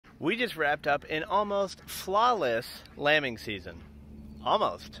We just wrapped up an almost flawless lambing season.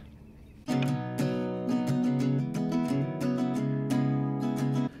 Almost.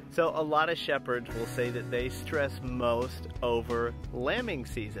 So a lot of shepherds will say that they stress most over lambing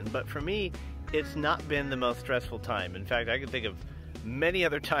season, but for me, it's not been the most stressful time. In fact, I can think of many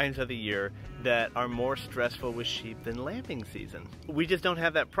other times of the year that are more stressful with sheep than lambing season. We just don't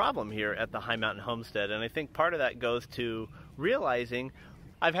have that problem here at the High Mountain Homestead, and I think part of that goes to realizing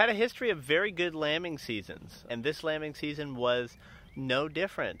I've had a history of very good lambing seasons, and this lambing season was no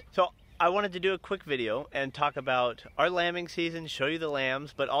different. So I wanted to do a quick video and talk about our lambing season, show you the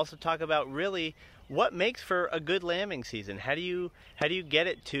lambs, but also talk about really what makes for a good lambing season. How do you get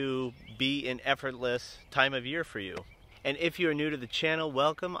it to be an effortless time of year for you? And if you're new to the channel,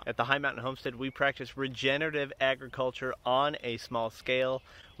 welcome. At the High Mountain Homestead, we practice regenerative agriculture on a small scale.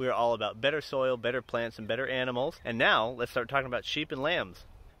 We are all about better soil, better plants, and better animals. And now, let's start talking about sheep and lambs.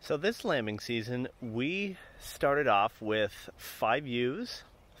 So this lambing season, we started off with 5 ewes.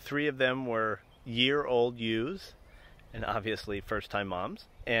 3 of them were year-old ewes, and obviously first-time moms.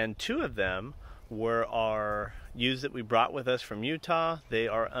 And 2 of them were our ewes that we brought with us from Utah. They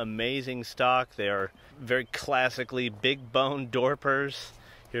are amazing stock. They are very classically big-boned dorpers.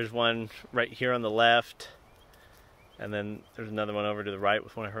 Here's one right here on the left. And then there's another one over to the right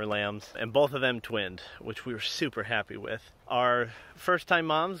with one of her lambs. And both of them twinned, which we were super happy with. Our first-time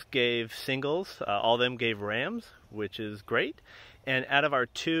moms gave singles. All of them gave rams, which is great. And out of our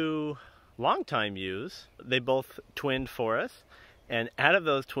 2 long-time ewes, they both twinned for us. And out of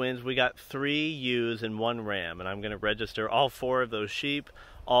those twins, we got 3 ewes and 1 ram. And I'm going to register all 4 of those sheep.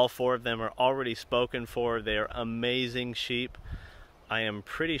 All 4 of them are already spoken for. They are amazing sheep. I am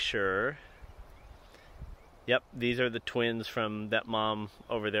pretty sure... Yep, these are the twins from that mom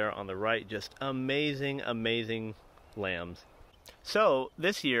over there on the right. Just amazing, amazing lambs. So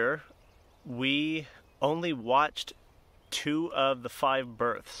this year, we only watched 2 of the 5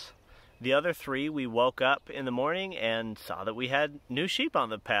 births. The other 3, we woke up in the morning and saw that we had new sheep on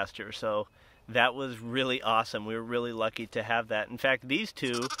the pasture. So that was really awesome. We were really lucky to have that. In fact, these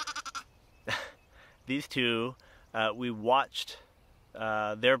two, we watched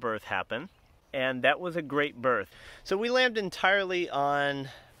their birth happen. And that was a great birth. So we lambed entirely on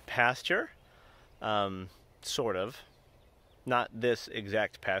pasture, sort of, not this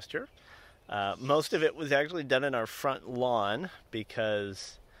exact pasture. Most of it was actually done in our front lawn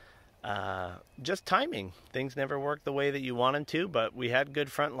because just timing. Things never worked the way that you want them to, but we had good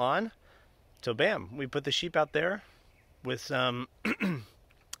front lawn. So bam, we put the sheep out there with some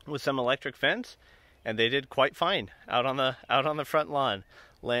with some electric fence, and they did quite fine out on the front lawn,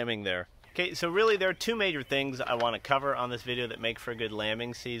 lambing there. Okay, so really there are 2 major things I want to cover on this video that make for a good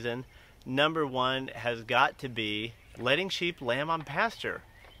lambing season. Number 1 has got to be letting sheep lamb on pasture.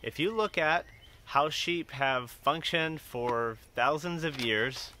 If you look at how sheep have functioned for thousands of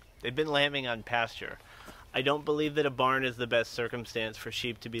years, they've been lambing on pasture. I don't believe that a barn is the best circumstance for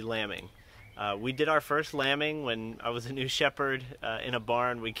sheep to be lambing. We did our first lambing when I was a new shepherd in a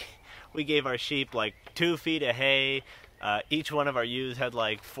barn. We gave our sheep like 2 feet of hay. Each one of our ewes had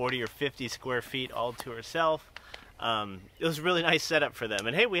like 40 or 50 square feet all to herself. It was a really nice setup for them.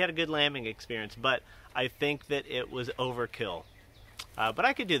 And hey, we had a good lambing experience, but I think that it was overkill. But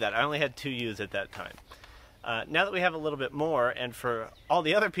I could do that. I only had 2 ewes at that time. Now that we have a little bit more, and for all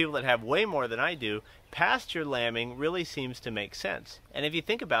the other people that have way more than I do, pasture lambing really seems to make sense. And if you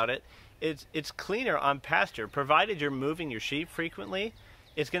think about it, it's cleaner on pasture, provided you're moving your sheep frequently.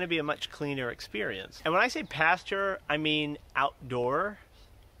 It's going to be a much cleaner experience. And when I say pasture, I mean outdoor.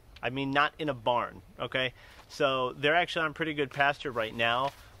 I mean not in a barn, okay? So they're actually on pretty good pasture right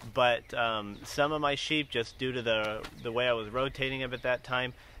now, but some of my sheep, just due to the way I was rotating them at that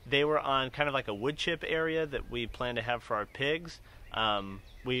time, they were on kind of like a wood chip area that we plan to have for our pigs.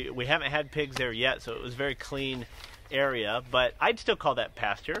 We haven't had pigs there yet, so it was a very clean area, but I'd still call that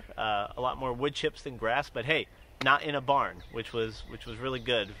pasture. A lot more wood chips than grass, but hey, not in a barn, which was really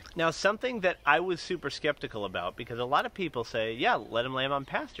good. Now, something that I was super skeptical about, because a lot of people say, yeah, let them lamb on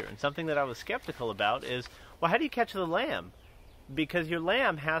pasture, and something that I was skeptical about is, well, how do you catch the lamb? Because your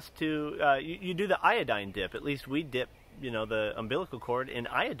lamb has to, you do the iodine dip. At least we dip, the umbilical cord in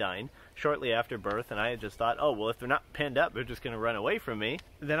iodine shortly after birth, and I just thought, oh, well, if they're not pinned up, they're just going to run away from me.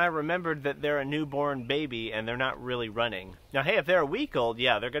 Then I remembered that they're a newborn baby, and they're not really running. Now, hey, if they're a week old,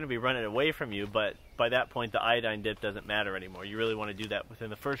 yeah, they're going to be running away from you, but by that point, the iodine dip doesn't matter anymore. You really want to do that within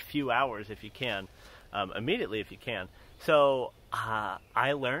the first few hours if you can, immediately if you can. So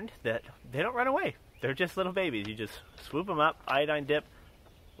I learned that they don't run away. They're just little babies. You just swoop them up, iodine dip,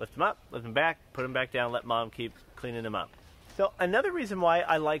 lift them up, lift them back, put them back down, let mom keep cleaning them up. So another reason why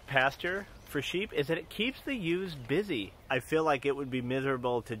I like pasture for sheep is that it keeps the ewes busy. I feel like it would be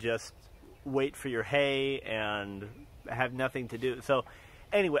miserable to just wait for your hay and have nothing to do. So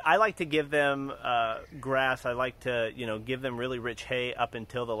anyway, I like to give them grass. I like to, give them really rich hay up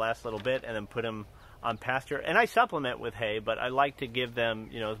until the last little bit and then put them on pasture. And I supplement with hay, but I like to give them,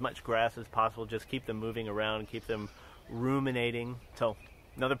 as much grass as possible, just keep them moving around, keep them ruminating. So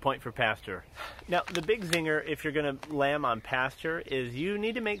another point for pasture. Now, the big zinger if you're going to lamb on pasture is you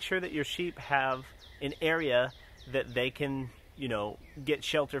need to make sure that your sheep have an area that they can, get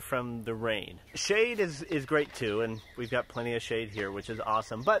shelter from the rain. Shade is great too, and we've got plenty of shade here, which is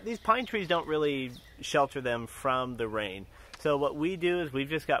awesome. But these pine trees don't really shelter them from the rain. So what we do is we've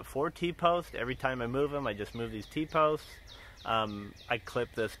just got 4 T-posts. Every time I move them, I just move these T-posts. I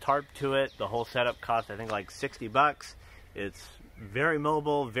clip this tarp to it. The whole setup costs, I think, like 60 bucks. It's very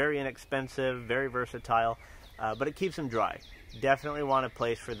mobile, very inexpensive, very versatile, but it keeps them dry. Definitely want a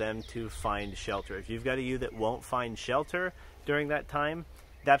place for them to find shelter. If you've got a ewe that won't find shelter during that time,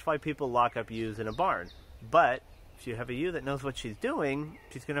 that's why people lock up ewes in a barn. But if you have a ewe that knows what she's doing,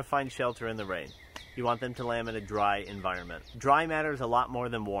 she's going to find shelter in the rain. You want them to lamb in a dry environment. Dry matters a lot more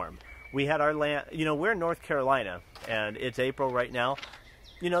than warm. We had our lamb, we're in North Carolina, and it's April right now.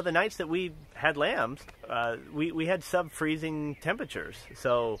 The nights that we had lambs, we had sub-freezing temperatures.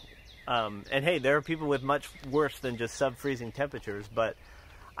 So, and hey, there are people with much worse than just sub-freezing temperatures, but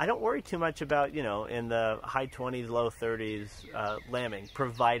I don't worry too much about, in the high 20s, low 30s lambing,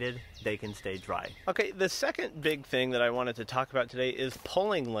 provided they can stay dry. Okay, the second big thing that I wanted to talk about today is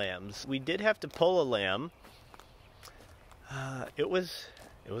pulling lambs. We did have to pull a lamb. It was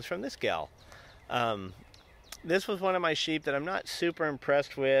from this gal. This was one of my sheep that I'm not super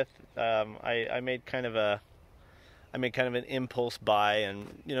impressed with. I made kind of an impulse buy,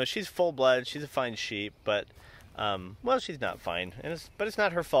 and she's full blood. She's a fine sheep, but well, she's not fine, but it's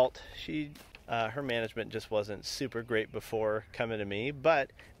not her fault. Her management just wasn't super great before coming to me. But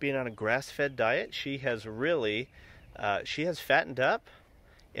being on a grass-fed diet, she has really she has fattened up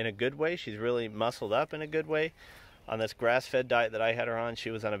in a good way. She's really muscled up in a good way. On this grass-fed diet that I had her on,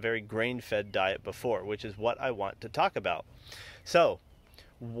 she was on a very grain-fed diet before, which is what I want to talk about. So,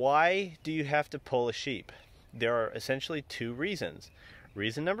 why do you have to pull a sheep? There are essentially 2 reasons.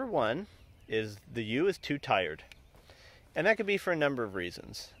 Reason number 1 is the ewe is too tired. And that could be for a number of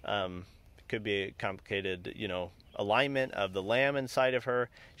reasons. It could be a complicated, alignment of the lamb inside of her.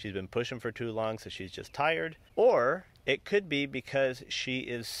 She's been pushing for too long, so she's just tired. Or it could be because she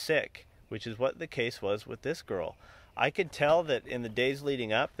is sick, which is what the case was with this girl. I could tell that in the days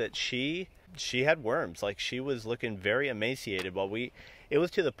leading up that she had worms. Like, she was looking very emaciated. It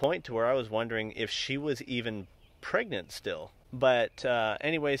was to the point to where I was wondering if she was even pregnant still. But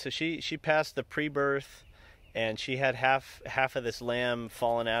anyway, so she passed the pre-birth, and she had half of this lamb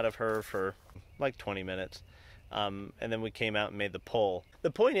fallen out of her for like 20 minutes. And then we came out and made the pull.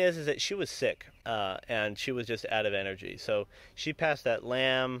 The point is that she was sick, and she was just out of energy. So she passed that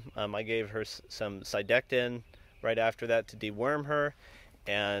lamb. I gave her some Cydectin right after that to deworm her.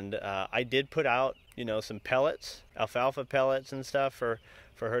 And I did put out, some pellets, alfalfa pellets and stuff for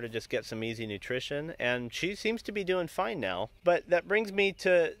her to just get some easy nutrition. And she seems to be doing fine now. But that brings me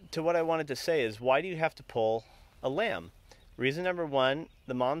to what I wanted to say is, why do you have to pull a lamb? Reason number 1,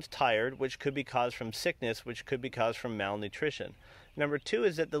 the mom's tired, which could be caused from sickness, which could be caused from malnutrition. Number 2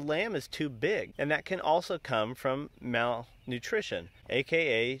 is that the lamb is too big, and that can also come from malnutrition,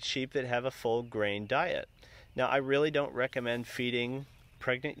 aka sheep that have a full grain diet. Now, I really don't recommend feeding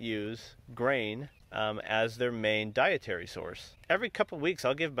pregnant ewes grain as their main dietary source. Every couple of weeks,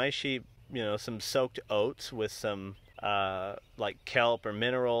 I'll give my sheep, some soaked oats with some like kelp or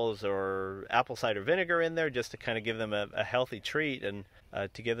minerals or apple cider vinegar in there, just to kind of give them a healthy treat and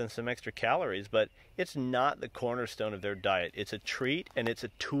to give them some extra calories. But it's not the cornerstone of their diet. It's a treat, and it's a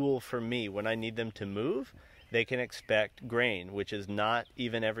tool for me. When I need them to move, they can expect grain, which is not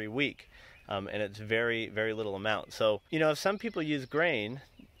even every week. And it's very, very little amount. So, if some people use grain,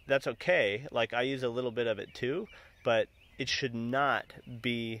 that's okay. Like, I use a little bit of it too, but it should not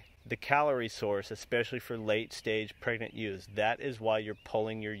be the calorie source, especially for late stage pregnant ewes. That is why you're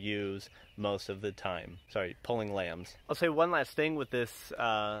pulling your ewes most of the time. Sorry, pulling lambs. I'll say one last thing with this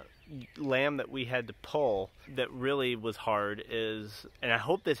lamb that we had to pull that really was hard is, and I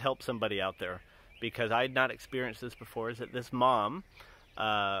hope this helps somebody out there, because I had not experienced this before, is that this mom,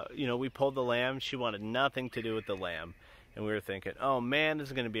 we pulled the lamb. She wanted nothing to do with the lamb. And we were thinking, oh man, this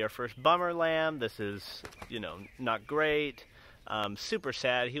is going to be our first bummer lamb. This is, not great. Super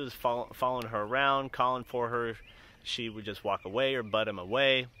sad. He was following her around, calling for her. She would just walk away or butt him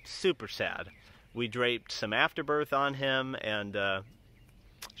away. Super sad. We draped some afterbirth on him, and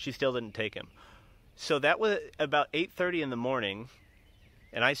she still didn't take him. So that was about 8:30 in the morning.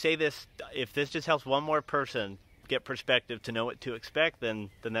 And I say this, if this just helps one more person get perspective to know what to expect, then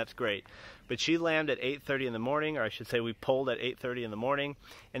that's great. But she lambed at 8:30 in the morning, or I should say we polled at 8:30 in the morning,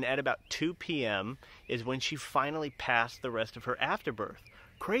 and at about 2 p.m. is when she finally passed the rest of her afterbirth.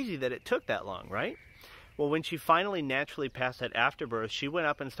 Crazy that it took that long, right? Well, when she finally naturally passed that afterbirth, she went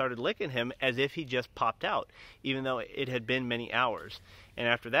up and started licking him as if he just popped out, even though it had been many hours. And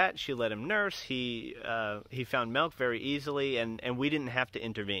after that, she let him nurse. He found milk very easily, and we didn't have to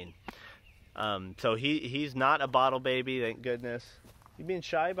intervene. So he's not a bottle baby, thank goodness. You being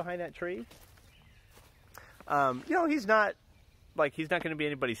shy behind that tree? You know, he's not going to be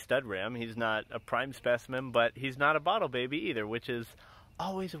anybody's stud ram. He's not a prime specimen, but he's not a bottle baby either, which is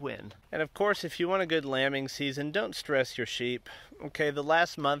always a win. And of course, if you want a good lambing season, don't stress your sheep. Okay, the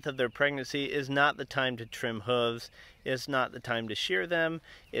last month of their pregnancy is not the time to trim hooves. It's not the time to shear them.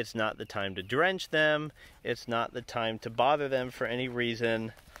 It's not the time to drench them. It's not the time to bother them for any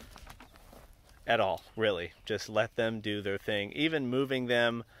reason at all, really. Just let them do their thing. Even moving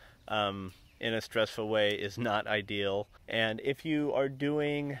them in a stressful way is not ideal. And if you are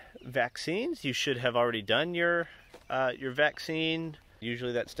doing vaccines, you should have already done your vaccine.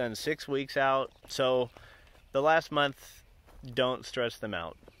 Usually that's done 6 weeks out. So the last month, don't stress them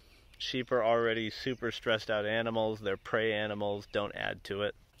out. Sheep are already super stressed out animals. They're prey animals. Don't add to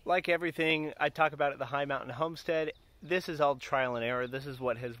it. Like everything I talk about at the High Mountain Homestead, this is all trial and error. This is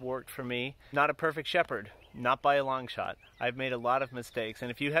what has worked for me. Not a perfect shepherd, not by a long shot. I've made a lot of mistakes,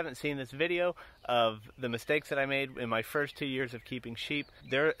 and if you haven't seen this video of the mistakes that I made in my first 2 years of keeping sheep,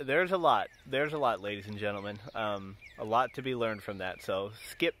 there's a lot. There's a lot, ladies and gentlemen. A lot to be learned from that. So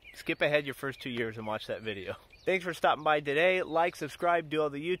skip ahead your first 2 years and watch that video. Thanks for stopping by today. Like, subscribe, do all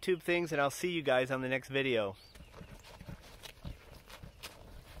the YouTube things, and I'll see you guys on the next video.